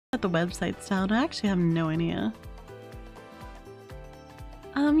At the website's down. I actually have no idea.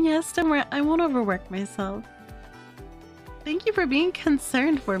 Yes, don't worry. I won't overwork myself. Thank you for being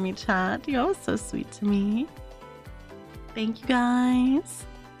concerned for me, chat. You're all so sweet to me. Thank you, guys.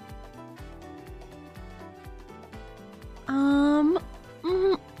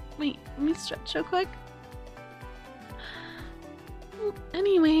 Wait, let me stretch real quick.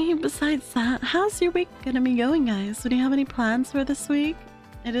 Anyway, besides that, how's your week gonna be going, guys? Do you have any plans for this week?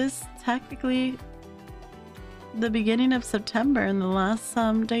 It is technically the beginning of September and the last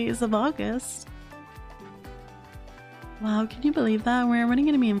days of August. Wow, can you believe that? We're already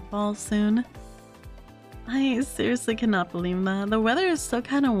gonna be in fall soon. I seriously cannot believe that. The weather is still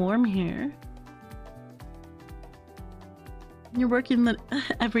kind of warm here. You're working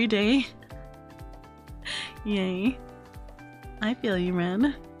every day. Yay. I feel you,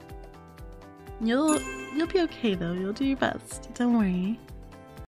 man. You'll be okay though. You'll do your best. Don't worry.